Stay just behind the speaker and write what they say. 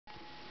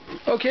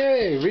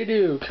Okay,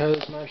 redo,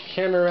 because my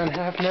camera ran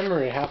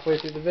halfway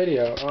through the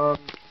video.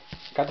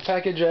 Got the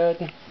package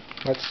Ed.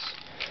 Let's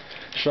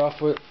show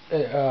off with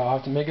I'll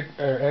have to make it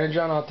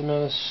Energon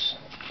Optimus,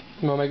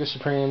 Omega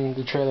Supreme,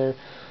 the trailer,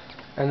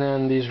 and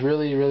then these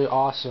really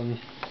awesome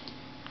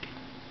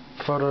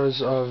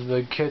photos of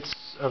the kits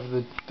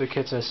the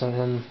kits I sent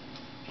him.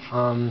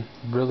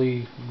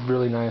 Really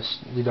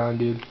nicely done,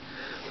 dude.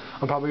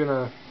 I'm probably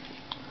gonna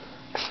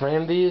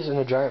frame these in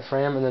a giant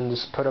frame and then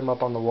just put them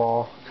up on the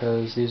wall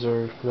because these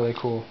are really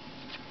cool.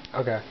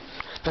 Okay.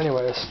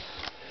 Anyways,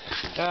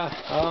 yeah.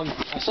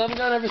 I still haven't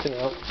gotten everything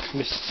out.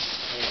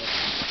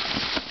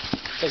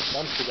 Take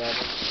dumpster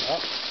diving.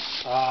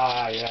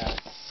 Oh. Yeah.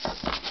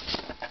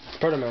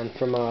 Proto-Man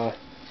from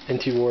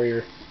NT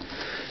Warrior.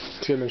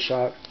 Let's get him in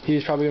shot.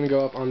 He's probably gonna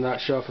go up on that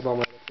shelf with all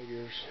my other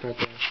figures right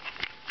there.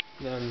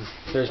 Then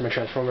there's my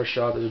Transformers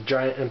shop. There's a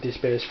giant empty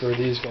space for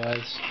these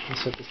guys.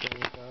 Let's hit this thing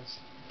real fast.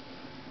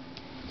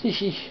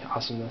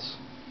 Awesomeness.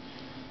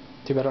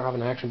 Too bad I don't have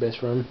an action base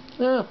for him.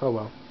 Yeah, oh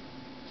well.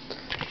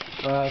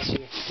 Let's see.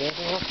 Is there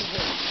anything else in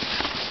here?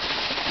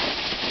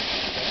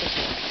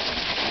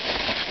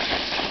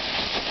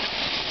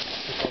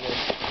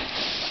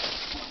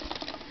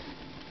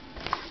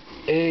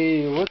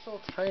 A little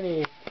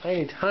tiny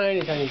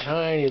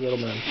little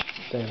man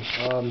thing.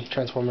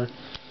 Transformer.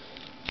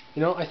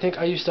 You know, I think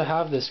I used to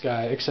have this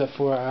guy, except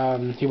for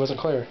he wasn't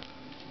clear.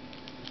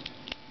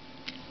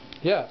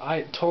 Yeah,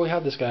 I totally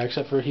had this guy,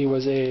 except for he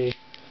was a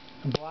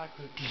black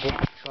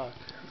truck.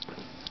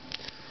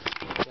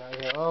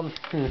 Yeah,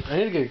 I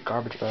need to get a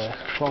garbage bag.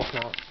 Well,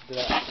 no, do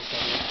that after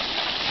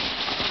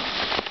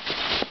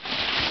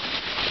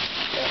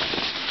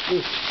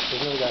Ooh,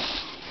 there's another guy.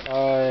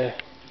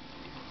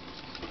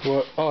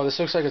 What? Oh, this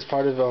looks like it's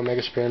part of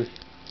Omega Supreme.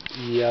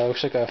 Yeah, it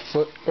looks like a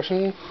foot or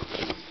something.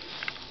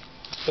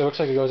 It looks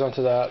like it goes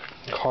onto that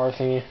car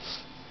thingy.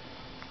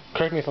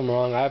 Correct me if I'm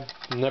wrong, I've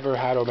never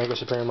had Omega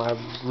Supreme. I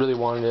really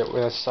wanted it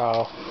when I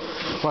saw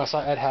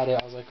Ed had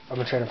it. I was like, I'm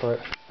gonna train him for it.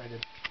 I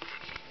did.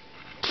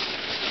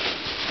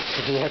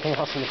 Is there anything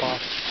else in the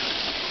box?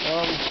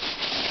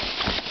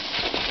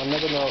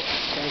 Another note.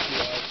 Thank you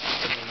guys.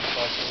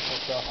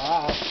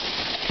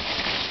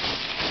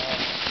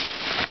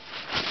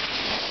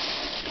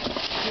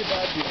 Too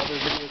bad the other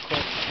video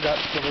clip got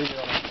deleted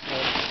on it.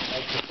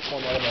 I just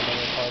formatted my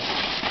memory card.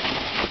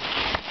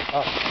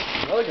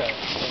 Another guy.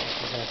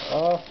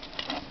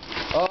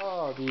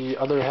 The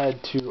other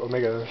head to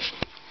Omega.